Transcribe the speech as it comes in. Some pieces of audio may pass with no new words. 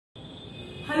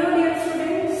Hello dear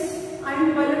students, I am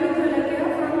Pallavi Dholakiya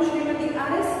from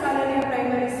Smt.R.S.Kalaria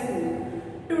Primary School.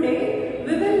 Today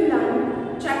we will learn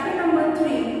chapter number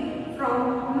 3 from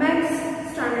Maths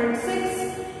Standard 6,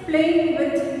 Playing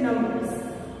with Numbers.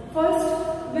 First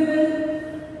we will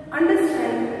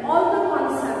understand all the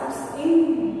concepts in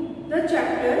the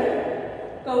chapter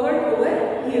covered over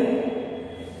here.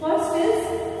 First is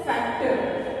factor.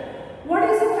 What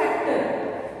is a factor?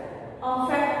 A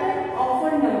factor of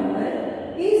a number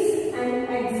is an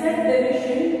exact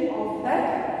division of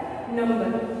that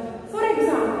number. For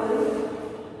example,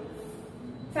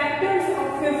 factors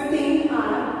of 15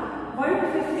 are 1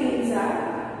 15s are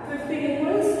 15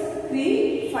 equals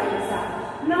 3 5s are.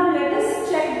 Now let us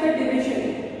check the division.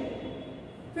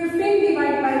 15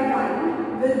 divided by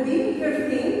 1 will be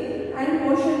 15 and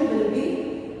quotient will be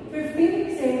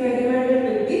 15, same way remainder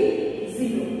will be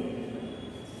 0.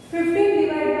 15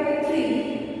 divided by 3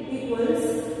 equals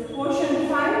quotient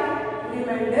 5,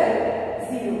 remainder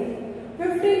 0.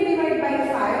 15 divided by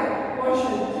 5,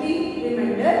 quotient 3,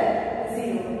 remainder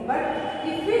 0. But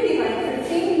if we divide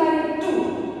 15 by 2,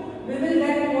 we will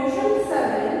get quotient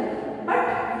 7, but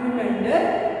remainder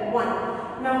 1.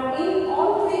 Now in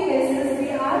all three cases, we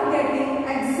are getting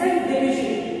exact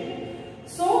division.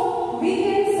 So we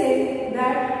can say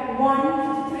that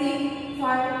 1, 3,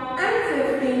 5 and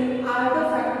 15 are the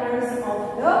factors of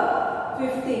the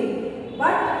 15.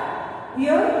 But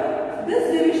here this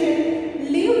division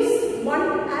leaves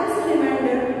 1 as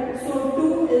remainder, so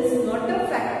 2 is not a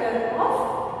factor of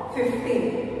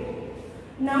 15.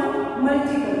 Now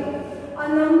multiple. A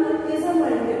number is a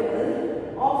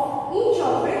multiple of each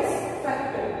of its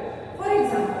factor. For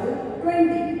example,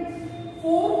 20.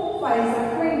 4 5s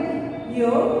are 20.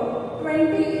 Here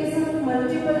 20 is a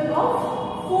multiple of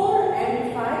 4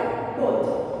 and 5 both.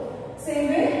 Same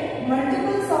way,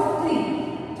 multiples of 3.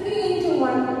 3 into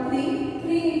 1, 3.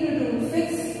 3 into 2,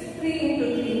 6. 3 into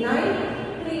 3,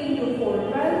 9. 3 into 4,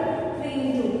 12. 3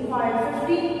 into 5,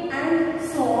 15 and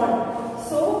so on.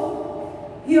 So,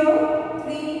 here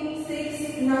 3,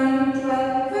 6, 9,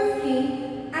 12,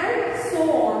 15 and so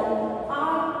on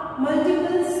are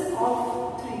multiples of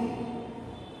 3.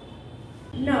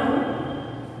 Now,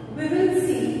 we will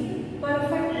see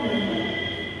perfect number.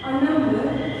 A number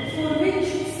for which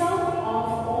sum of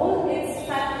all its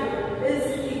factors is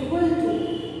equal to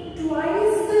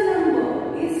twice the number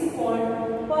is called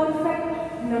perfect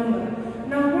number.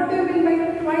 Now what do you mean by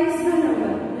twice the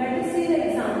number? Let us see the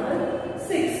example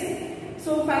 6. So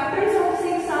factors of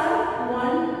 6 are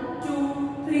 1,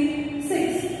 2, 3, 6.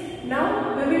 Now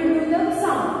we will do the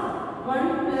sum.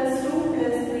 1 plus 2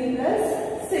 plus 3 plus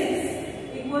 6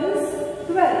 equals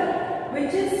 12,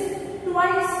 which is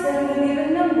twice than the given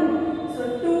number. So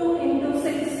 2 into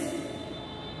 6.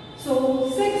 So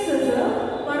 6 is a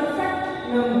perfect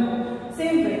number.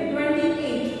 Same way,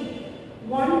 28.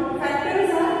 1 factors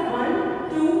are 1,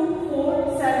 2,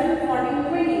 4, 7, 14,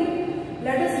 20.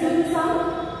 Let us do the sum.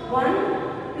 1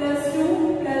 plus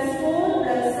 2 plus 4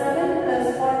 plus 7 plus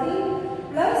 14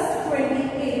 plus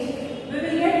 28. We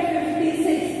will get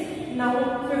 56. Now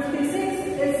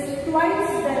 56 is twice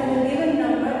than the given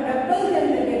number, double than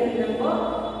the given number,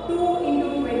 2 into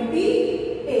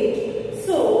 28.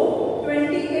 So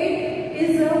 28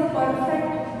 is a perfect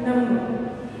number.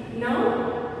 Now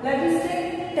let us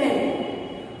take 10.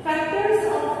 Factors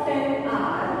of 10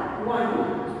 are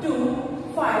 1,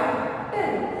 2, 5,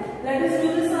 10. Let us do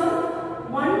the sum.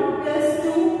 1 plus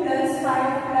 2 plus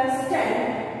 5 plus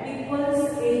 10 equals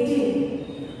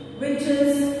 18, which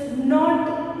is not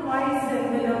twice than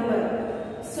the number.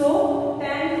 So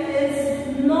 10 is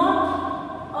not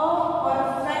a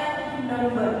perfect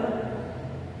number.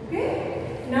 Okay?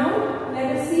 Now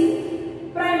let us see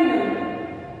prime number.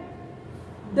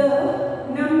 The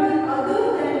number other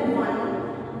than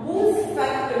 1 whose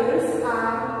factors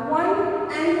are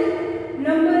 1 and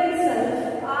number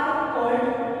itself are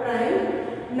called prime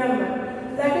number.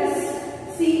 Let us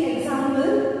see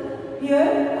example. Here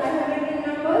I have written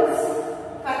numbers,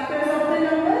 factors of the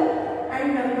number and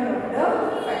number of the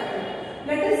factor.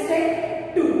 Let us take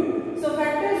 2. So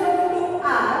factors of 2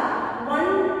 are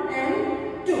 1 and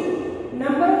 2.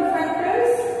 Number of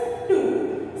factors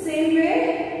 2. Same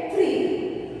way 3.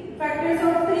 Factors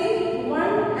of 3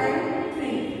 1 and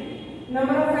 3.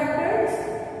 Number of factors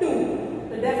 2.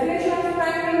 The definition of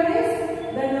prime number is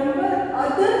the number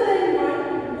other than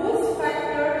 1 whose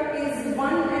factor is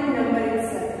 1 and number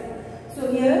itself. So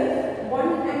here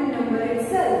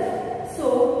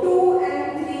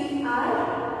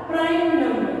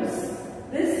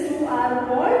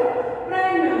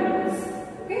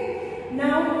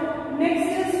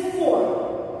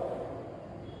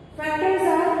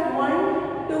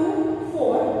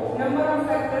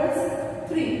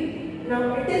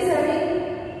Now it is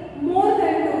having more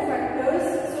than 2 factors,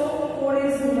 so 4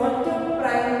 is not a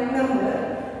prime number.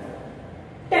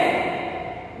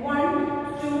 10.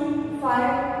 1, 2,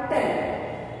 5,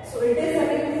 10. So it is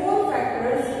having 4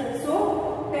 factors,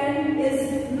 so 10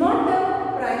 is not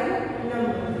a prime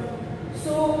number.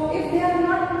 So if they are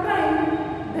not prime,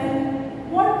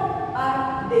 then what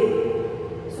are they?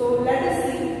 So let us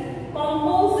see.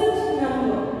 Composite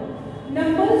number.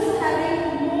 Numbers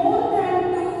having more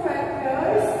than 2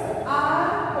 factors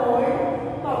are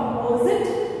called composite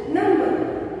number.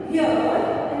 Here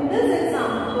in this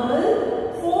example,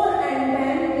 4 and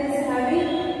 10 is having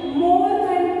more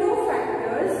than 2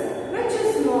 factors, which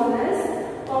is known as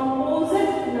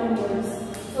composite numbers.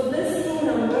 So these two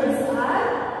numbers are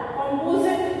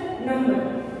composite number.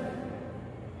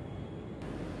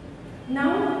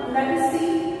 Now let us see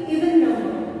even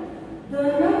number. The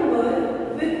number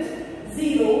with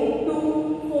 0,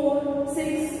 2, 4,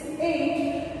 6,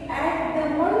 8 at the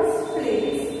ones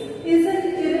place is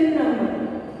an even number.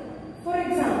 For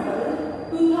example,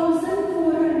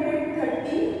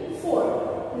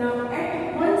 2434. Now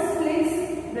at ones place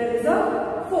there is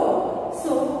a 4.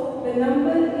 So the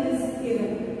number is even.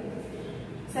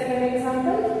 Second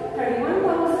example,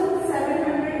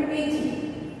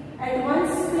 31,780. At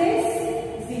ones place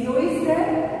 0 is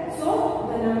there, so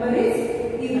the number is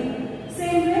even.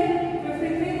 Same way,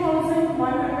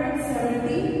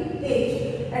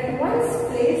 53,178. At ones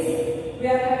place we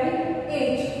are having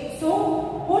 8, so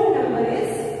whole number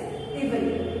is even.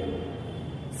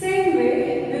 Same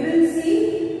way, we will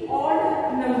see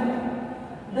odd number.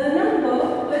 The number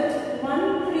with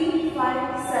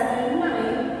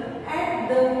 13579 at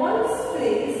the ones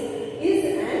place is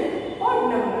an odd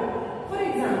number. For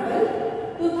example,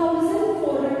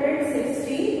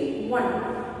 2461.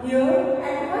 Here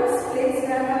at ones place we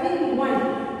are having 1.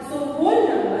 So whole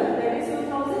number, that is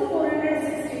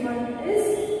 2461, is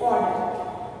odd.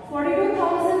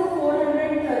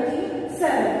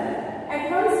 42,437. At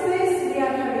ones place we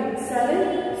are having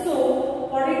 7. So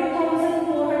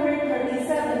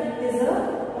 42,437 is a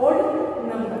odd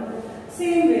number.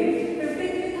 Same way,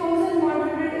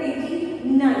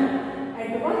 53,189.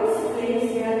 At ones place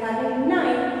we are having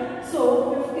 9. So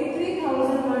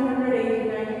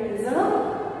 53,189 is a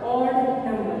odd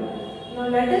number. Now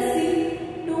let us see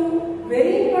two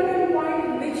very important points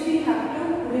which we have to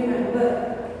remember.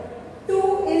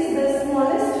 2 is the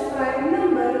smallest prime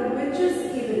number which is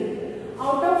even.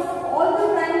 Out of all the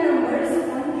prime numbers,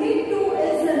 only 2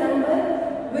 is the number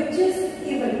which is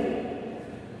even.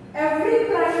 Every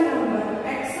prime number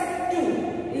except 2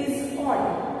 is odd.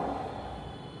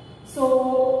 So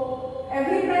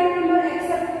every prime number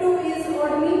except 2 is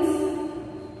odd means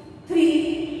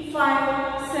 3,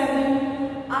 5,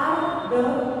 7 are the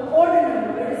odd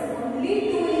numbers. Only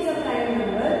 2 is a prime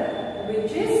number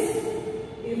which is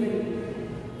even.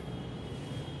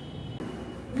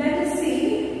 Let us see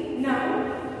now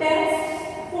test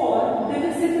for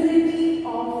divisibility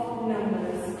of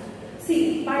numbers.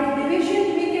 See, by division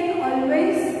we can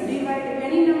always divide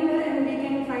any number and we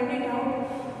can find it out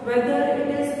whether it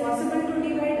is possible to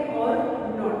divide or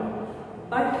not.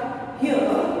 But here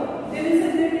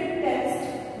divisibility test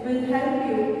will help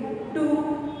you to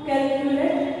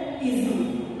calculate easily.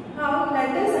 How?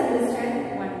 Let us understand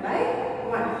one by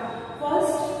one.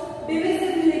 First,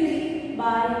 divisibility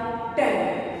by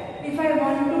 10. If I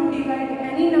want to divide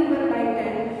any number by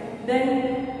 10, then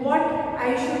what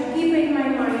I should keep in my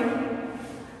mind?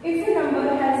 If a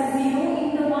number has 0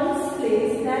 in the ones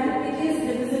place, then it is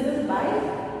divisible by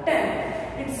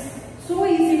 10. It's so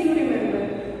easy to remember.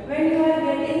 When you are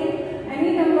getting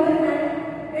any number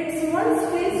and its ones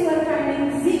place you are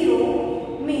finding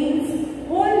 0, means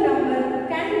whole number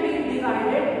can be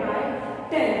divided by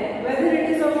 10. Whether it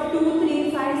is of 2,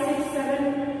 3, 5, 6,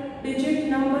 7 digit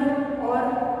number or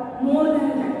more than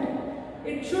that.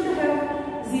 It should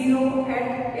have 0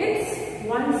 at its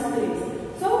ones place.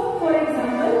 So for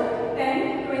example,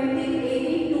 10, 20,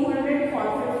 80, 200,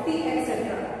 450, etc.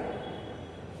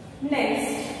 Next,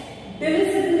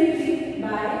 divisibility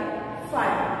by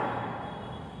 5.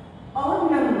 A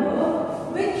number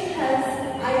which has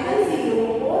either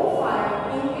 0 or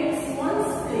 5 in its ones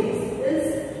place is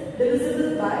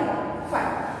divisible by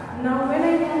 5. Now when I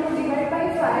want to divide by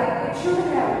 5, it should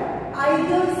have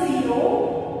either 0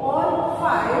 or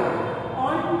 5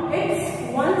 on its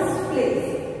ones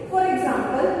place. For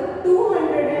example,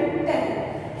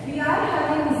 210. We are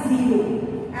having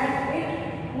 0 at its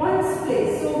ones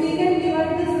place. So we can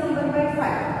divide this number by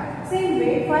 5. Same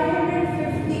way,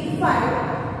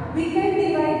 555. We can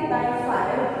divide by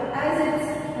 5 as it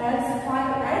has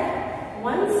 5 at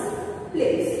ones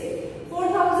place.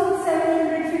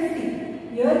 4750.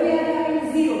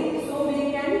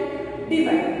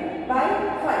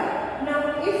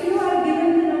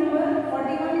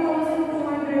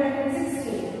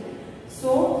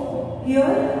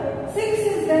 here 6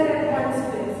 is there at one's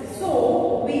place. So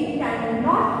we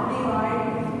cannot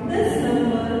divide this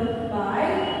number by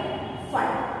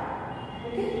 5.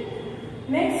 Okay.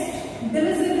 Next,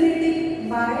 divisibility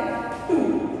by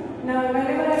 2. Now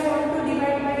whenever I want to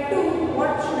divide by 2,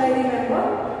 what should I remember?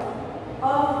 A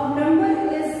number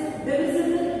is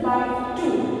divisible by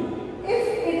 2 if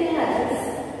it has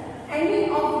any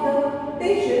of the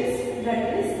digits, that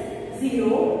is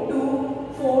 0,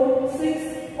 2, 4, 6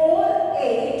 or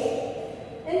 8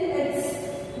 in its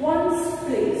ones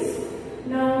place.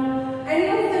 Now any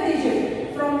of the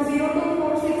digit from 0 to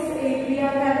 4, 6, 8 we are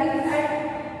having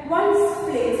at ones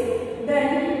place,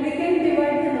 then we can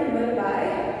divide the number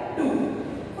by 2.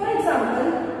 For example,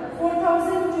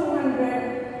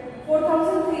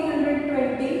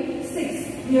 4,326.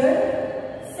 Here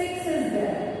 6 is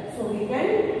there, so we can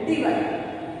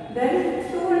divide. Then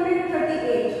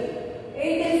 238,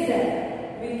 8 is there,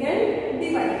 we can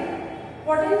divide.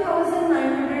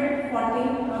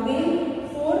 14,914, again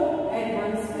 4 at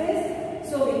one's place,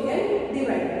 so we can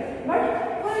divide. But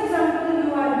for example,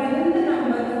 you are given the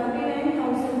number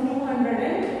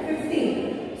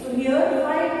 49,215. So here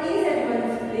 5 is at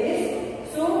one's place,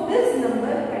 so this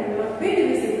number cannot be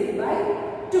divisible by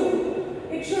 2.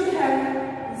 It should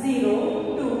have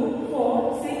 0, 2,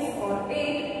 4, 6 or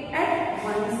 8 at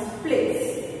one's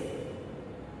place.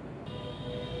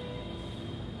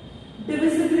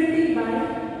 Divisibility by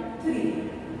 3.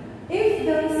 If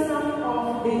the sum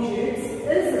of digits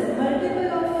is a multiple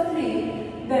of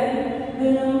 3, then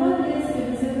the number is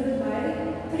divisible by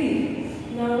 3.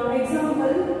 Now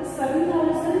example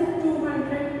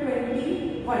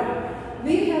 7,221.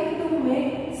 We have to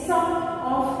make sum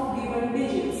of given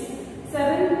digits.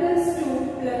 7 plus 2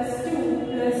 plus 2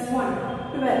 plus 1,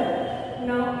 12.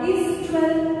 Now is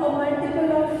 12 a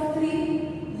multiple of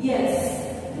 3? Yes,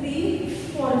 3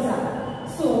 fours are.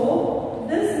 So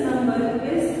this number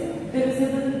is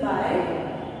divisible by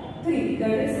 3.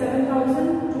 That is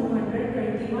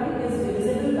 7,221 is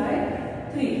divisible by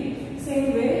 3.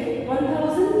 Same way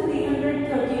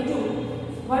 1,332.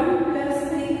 1 plus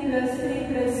 3 plus 3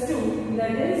 plus 2,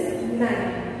 that is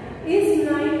 9. Is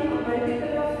 9 a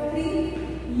multiple of 3?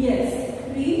 Yes,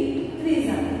 3 3s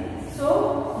are. So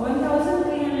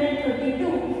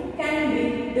 1,332 can be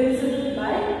divisible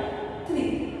by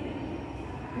 3.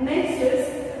 Next is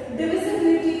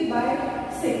divisibility by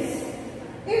 6.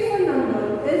 If a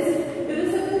number is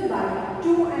divisible by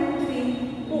 2 and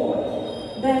 3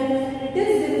 both, then it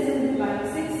is divisible by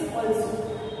 6 also.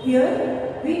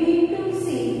 Here we need to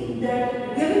see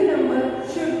that given number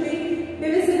should be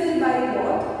divisible by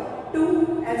both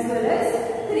 2 as well as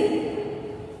 3.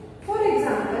 For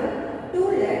example,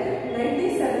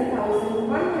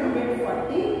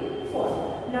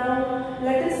 2,97,144. Now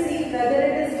let us see whether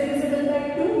it is divisible by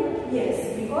 2. Yes,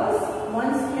 because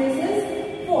one's place is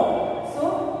 4. So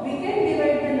we can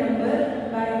divide the number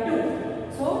by 2.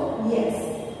 So yes.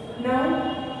 Now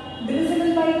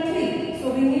divisible by 3. So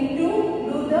we need to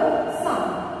do the sum.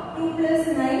 2 plus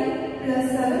 9 plus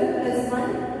 7 plus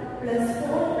 1 plus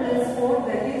 4 plus 4,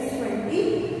 that is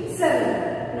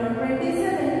 27. Now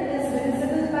 27 is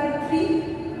divisible by 3.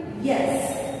 Yes.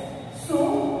 So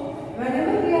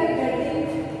whenever we are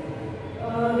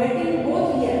getting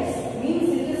both yes, means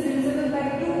it is divisible by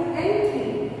 2 and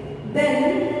 3, then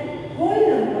whole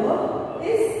number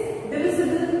is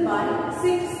divisible by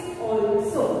 6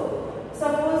 also.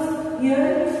 Suppose here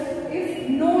if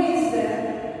no is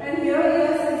there and here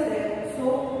yes is there, so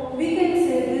we can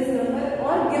say this number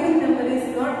or given number is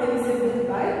not divisible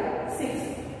by 6.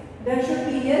 There should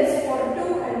be yes for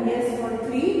 2 and yes for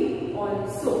 3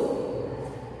 also.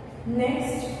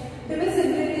 Next,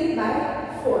 divisibility by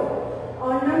 4. A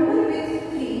number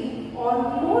with 3 or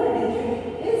more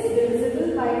digits is divisible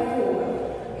by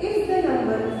 4 if the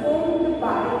number formed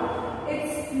by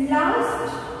its last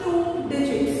 2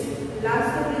 digits.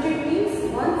 Last 2 digit means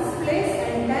ones place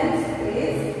and tens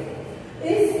place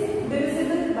is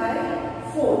divisible by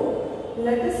 4.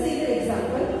 Let us see the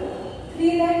example.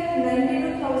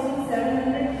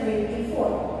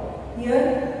 3,92,724. Here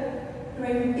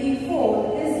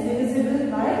 24 is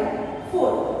divisible by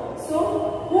 4. So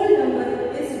whole number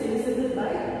is divisible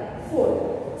by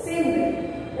 4. Same way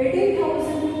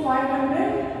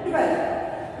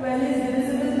 18,512. 12 is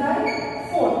divisible by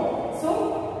 4. So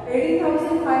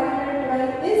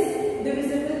 18,512 is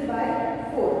divisible by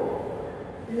 4.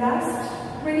 Last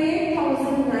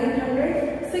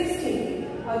 28,960.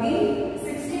 Again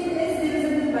 16 is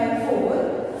divisible by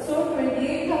 4. So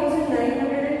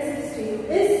 28,960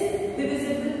 is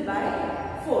divisible by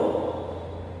 4.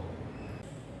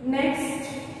 Next,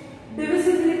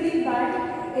 divisibility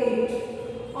by 8.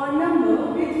 A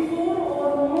number with 4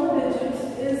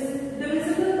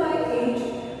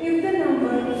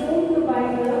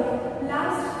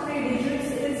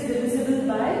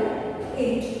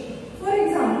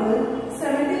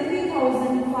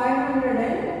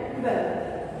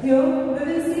 we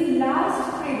will see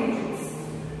last 3 digits.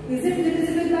 Is it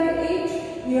divisible by 8?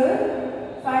 Here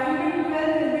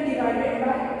 512 will be divided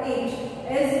by 8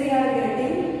 as we are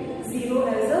getting 0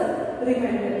 as a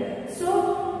remainder. So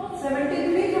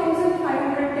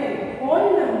 73,510 whole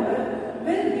number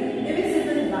will be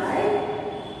divisible by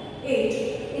 8.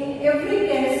 In every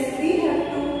case we have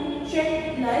to check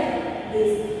like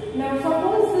this. Now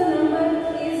suppose the number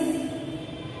is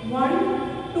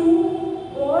 1,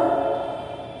 2 or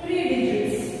 3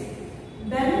 digits.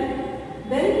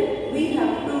 Then we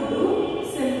have to do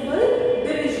simple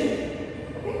division.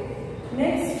 Okay.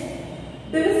 Next,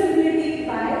 divisibility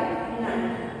by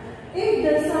 9. If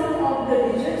the sum of the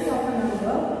digits of a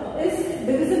number is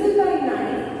divisible by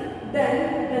 9, then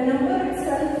the number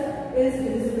itself is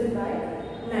divisible by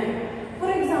 9. For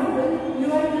example, you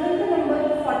are given the number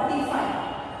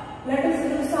 45. Let us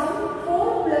do sum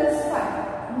 4 plus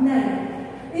 5,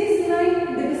 9. Is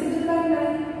 9 divisible by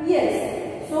 9? Yes.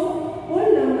 So,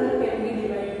 whole number can be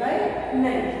divided by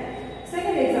 9.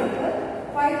 Second example,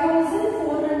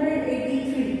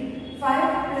 5483.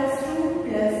 5 plus 2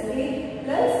 plus 8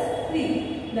 plus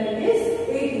 3. That is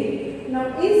 18. Now,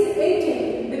 is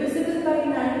 18 divisible by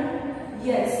 9?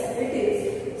 Yes, it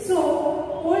is. So,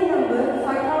 whole number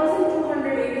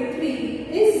 5283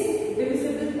 is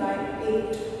divisible by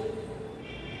 8.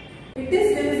 It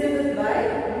is divisible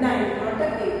by 9, not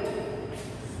a 8.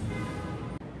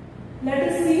 Let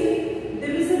us see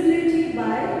divisibility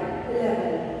by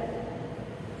 11.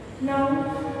 Now,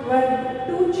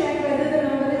 to check whether the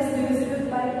number is divisible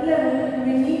by 11,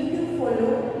 we need to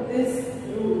follow these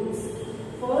rules.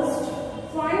 First,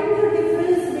 find the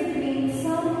difference between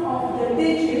sum of the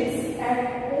digits at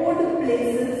odd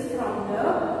places from the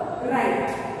right.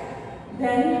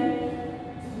 Then,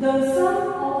 the sum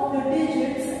of the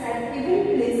digits at even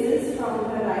places from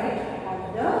the right of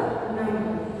the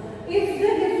number. If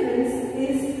the difference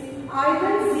is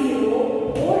either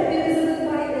 0 or divisible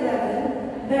by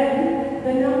 11, then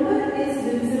the number is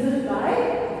divisible by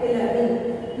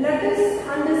 11. Let us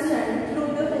understand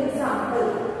through the example.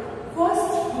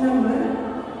 First number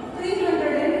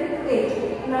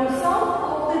 308. Now sum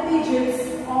of the digits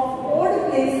of odd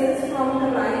places from the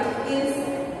right is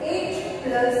 8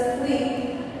 plus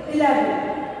 3, 11.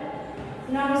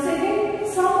 Now second,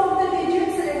 sum of the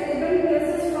digits at even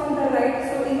places from the right.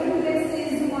 So even place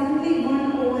is only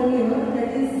 1 over here,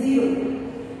 that is 0.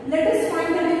 Let us find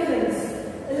the difference.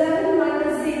 11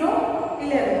 minus 0,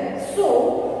 11. So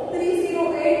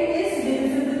 308 is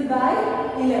divisible by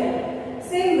 11.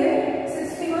 Same way,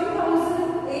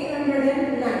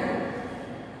 61,809.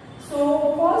 So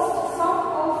first sum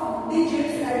of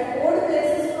digits at odd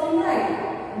places from right.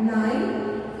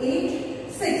 9,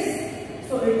 8, 6.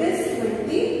 So it is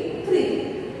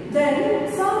 23. Then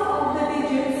sum of the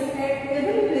digits at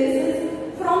even places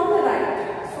from the right.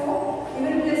 So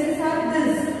even places are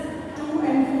this 2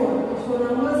 and 4. So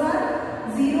numbers are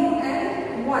 0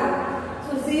 and 1.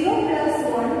 So 0 plus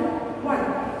 1, 1.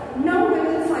 Now we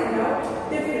will find out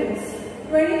difference.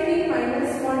 23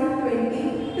 minus 1,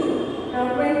 22.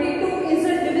 Now 22 is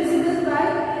divisible by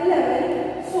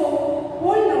 11. So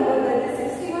whole number, that is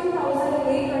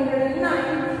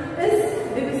 61,809, is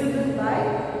divisible by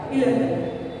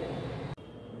 11.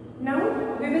 Now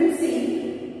we will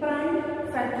see prime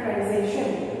factorization.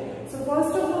 So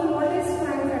first of all, what is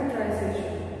prime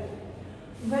factorization?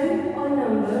 When a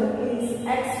number is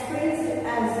expressed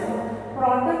as a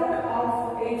product of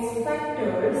its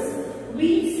factors, we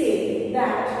say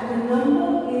that the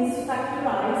number is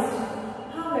factorized.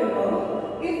 However,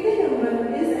 if the number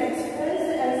is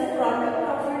expressed as a product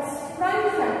of its prime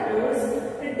factors,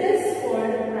 it is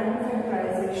called prime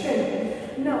factorization.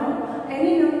 Now,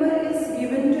 any number is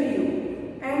given to you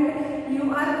and you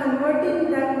are converting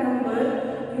that number,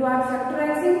 you are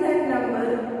factorizing that number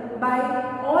by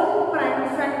all prime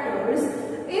factors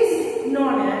is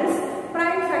known as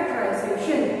prime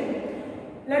factorization.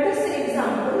 Let us see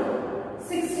example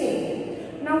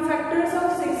 16. Now factors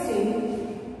of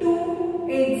 16, 2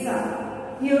 8s are.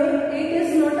 Here 8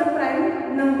 is not a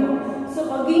prime number. So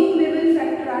again we will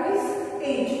factorize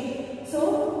 8. So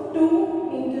 2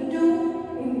 into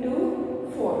 2 into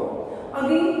 4.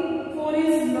 Again 4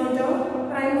 is not a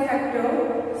prime factor.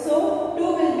 So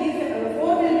 4 will be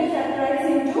factorized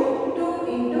into 2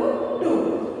 into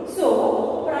 2. So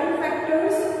prime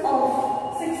factors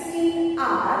of 16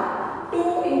 are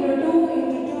 2 into 2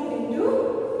 into 2 into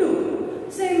 2.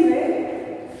 Same way,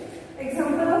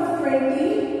 example of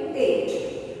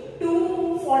 28.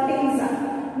 2 14s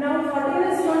are. Now 14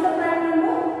 is not a prime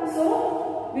number. So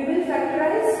we will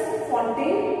factorize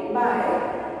 14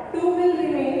 by 2 will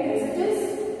remain as it is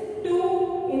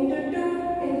 2 into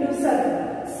 2 into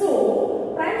 7. So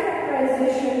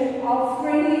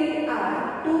 28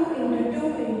 are 2 into 2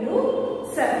 into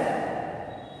 7.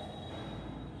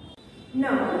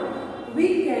 Now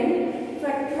we can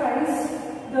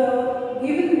factorize the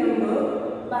given number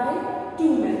by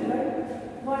two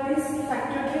methods. One is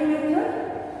factor tree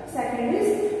method, second is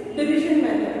division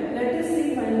method. Let us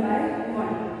see one by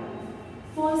one.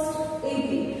 First,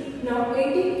 80. Now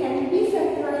 80 can be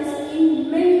factorized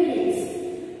in many ways.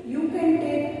 You can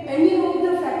take any of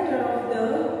the factor of the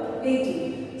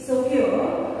 80. So here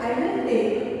I will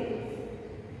take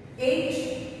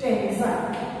 8 tens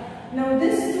are. Now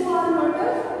these two are not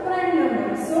a prime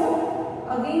number. So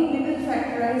again we will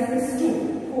factorize this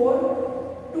 2.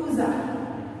 4 twos are.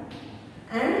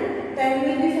 And 10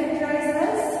 will be factorized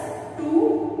as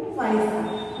 2 5s are.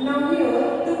 Now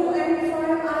here 2 and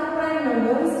 5 are prime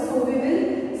numbers. So we will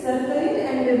circle it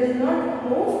and we will not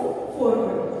move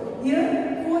forward. Here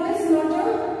 4 is not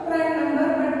a prime number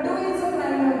but 2 is a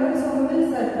prime number. So we will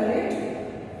circle it.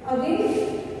 Again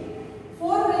 4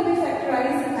 will be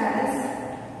factorized as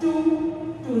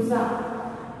 2 twos are.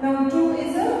 Now 2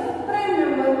 is a prime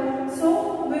number. So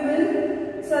we will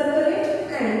circle it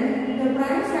and the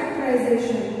prime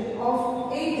factorization of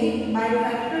 80 by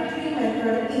factor tree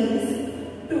method is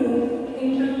 2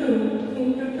 into 2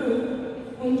 into 2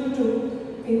 into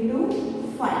 2 into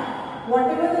 5.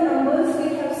 Whatever the numbers we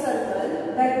have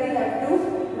circled, that we have to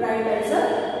write as a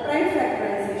prime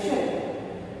factorization.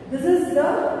 This is the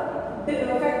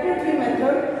factor tree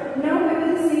method. Now we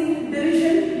will see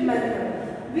division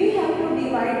method. We have to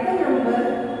divide the number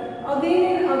again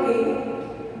and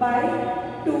again by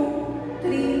 2,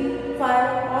 3,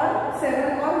 5 or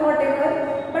 7 or whatever,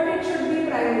 but it should be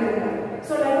prime number.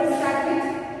 So let us start with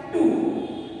 2.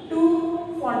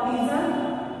 2 40s are,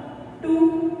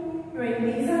 2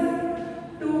 20s are,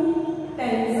 2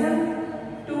 10s are,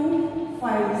 2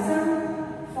 5s are,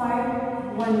 5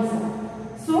 1s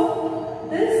are. So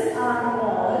these are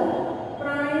all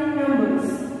prime numbers.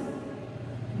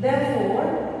 Therefore,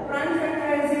 prime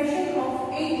factorization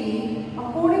of 80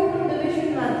 according to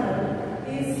division method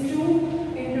is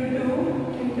 2 into 2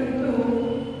 into 2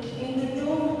 into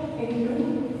 2 into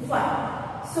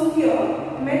 5. So here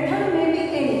method may be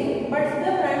any, but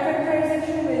the prime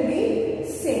factorization will be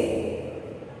same.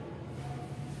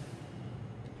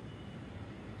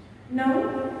 Now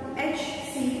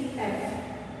HCF,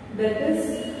 that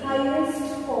is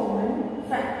highest common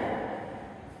factor.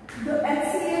 The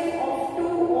HCF of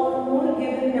two or more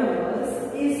given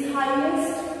numbers is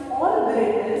highest or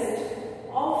greatest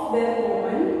of their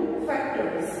common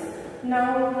factors.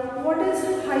 Now what is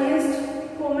highest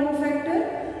common factor?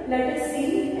 Let us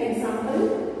see example.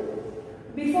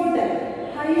 Before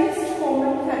that, highest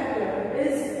common factor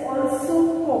is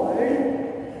also called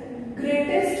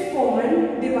greatest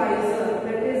common divisor,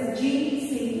 that is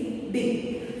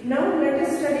GCD. Now let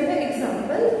us study the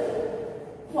example.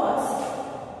 First,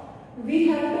 we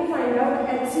have to find out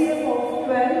HCF of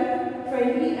 12,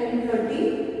 20 and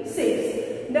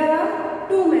 36. There are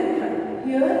two methods.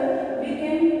 Here we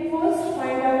can first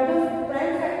find out the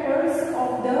prime factors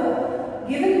of the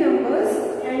given numbers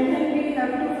and then we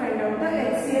have to find out the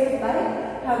HCF by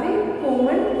having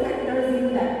common factors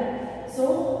in that.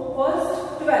 So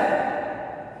first 12.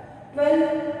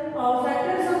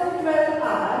 Factors of 12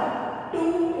 are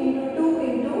 2 into 2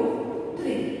 into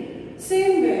 3.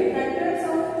 Same way, factors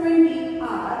of 20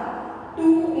 are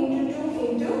 2 into 2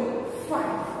 into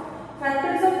 5.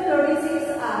 Factors of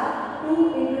 36 are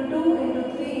 2 into 2 into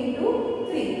 3 into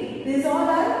 3. These all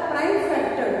are prime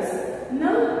factors.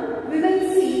 Now we will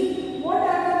see what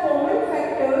are the common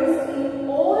factors in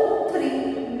all three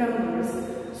numbers.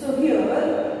 So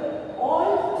here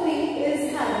all three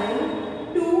is having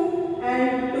 2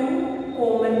 and 2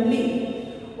 commonly.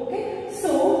 Okay,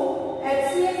 so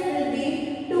HCF will be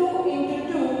 2 into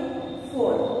 2,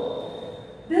 4.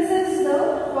 This is the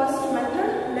first method.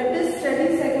 Let us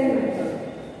study second method.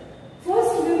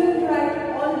 First we will write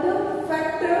all the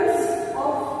factors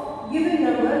of given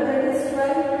number, that is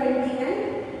 12, 20 and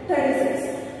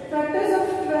 36. Factors of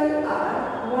 12 are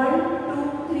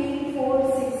 1, 2, 3, 4,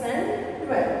 6 and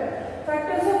 12.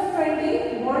 Factors of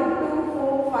 20, 1, 2,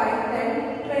 4, 5,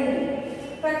 10, 20.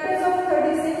 Factors of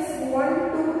 36,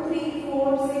 1, 2, 3,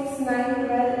 4, 6, 9,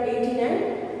 12, 18 and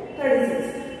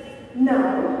 36. Now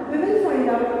we will find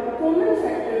out common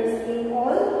factors in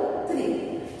all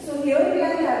three. So here we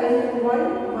are having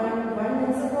 1, 1, 1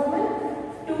 as a common,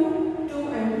 2, 2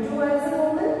 and 2 as a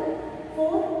common,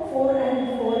 4, 4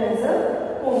 and 4 as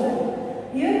a common.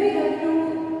 Here we have to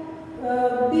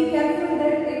be careful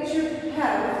that it should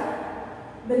have,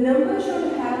 the number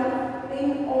should have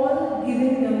in all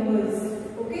given numbers.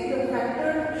 Okay, the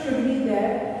factor should be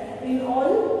there in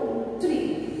all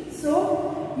three. So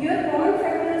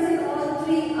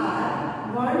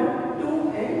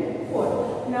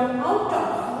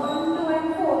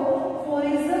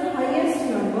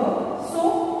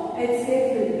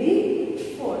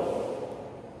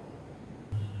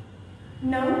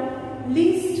Now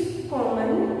least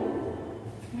common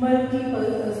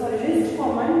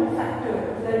factor,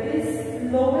 that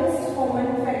is lowest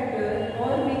common factor,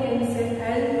 or we can say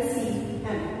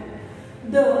LCM.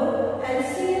 The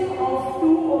LCM of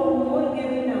two or more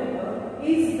given number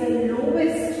is the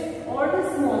lowest or the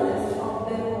smallest of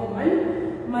their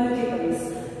common multiples.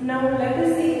 Now let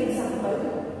us see example.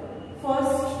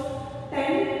 First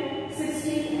 10,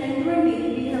 16 and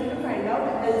 20 we have to find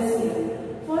out LCM.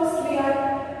 First we are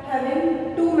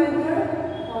having two methods.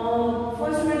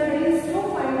 First method is to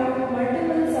find out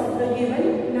multiples of the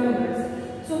given numbers.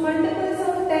 So multiples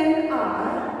of 10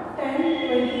 are 10,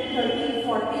 20, 30,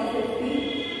 40, 50,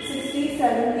 60,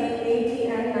 70, 80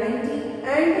 and 90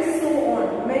 and so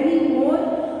on. Many more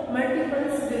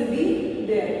multiples will be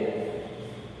there.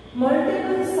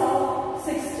 Multiples of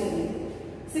 16,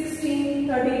 16,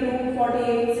 32,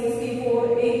 48,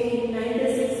 64, 80,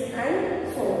 96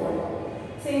 and so on.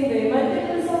 Same way,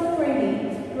 multiples of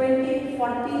 20, 20,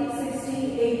 40,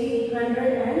 60, 80, 100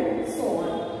 and so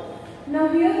on. Now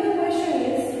here the question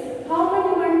is, how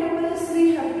many multiples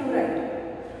we have to write?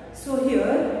 So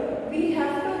here we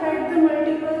have to write the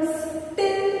multiples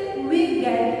till we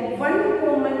get one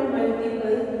common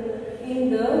multiple in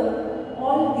the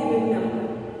all given number.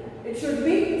 It should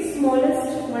be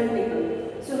smallest multiple.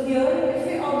 So here if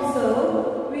we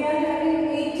observe, we are having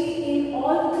 80 in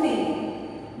all three,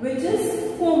 which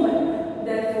is common.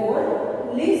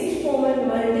 Therefore, least common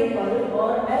multiple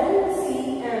or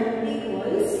LCM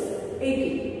equals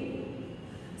 80.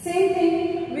 Same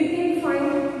thing we can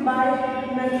find by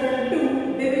method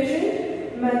 2,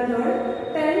 division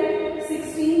method, 10,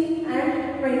 16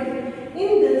 and 20.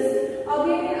 In this,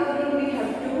 again we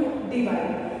have to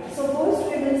divide. So first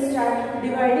we will start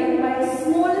dividing by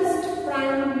smallest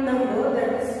prime number,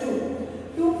 that is 2.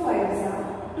 2 5s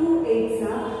are, 2 8s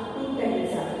are, 2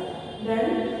 10s are.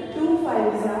 Then 2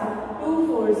 5s are, 2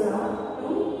 4s are,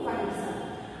 2 5s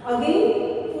are. Again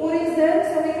 4 is there,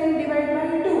 so we can divide by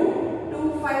 2. 2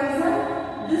 5s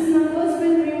are, these numbers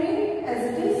will remain as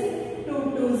it is. 2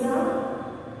 2s are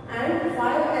and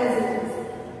 5 as it is.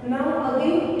 Now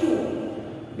again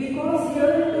 2, because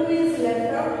here 2 is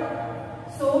left out,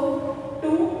 so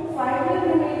 2 5 will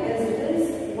remain as it is.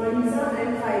 1s are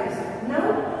and 5s are. Now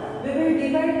we will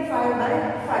divide 5 by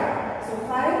 5. So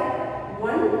 5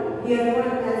 1, here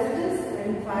 1 as it is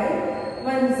and 5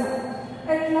 1s are.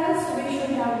 At last we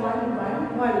should have 1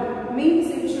 1 1,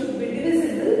 means it should be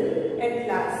divisible at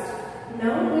last.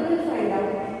 Now we will find out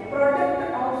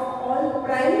product of all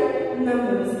prime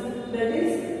numbers, that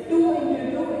is 2 into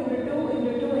 2 into 2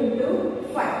 into 2 into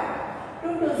 5. 2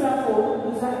 2s are 4,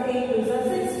 2s are 8, 2s are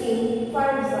 16,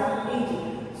 5s are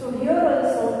 18. So here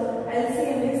also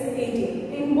LCM is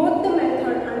 18. In both the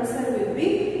method answer will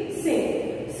be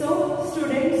same. So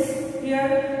students,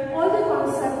 here all the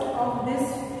concept of this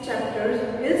chapter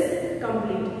is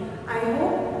complete. I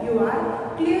hope you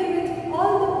are clear with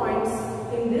all the points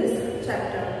in this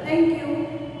chapter. Thank you.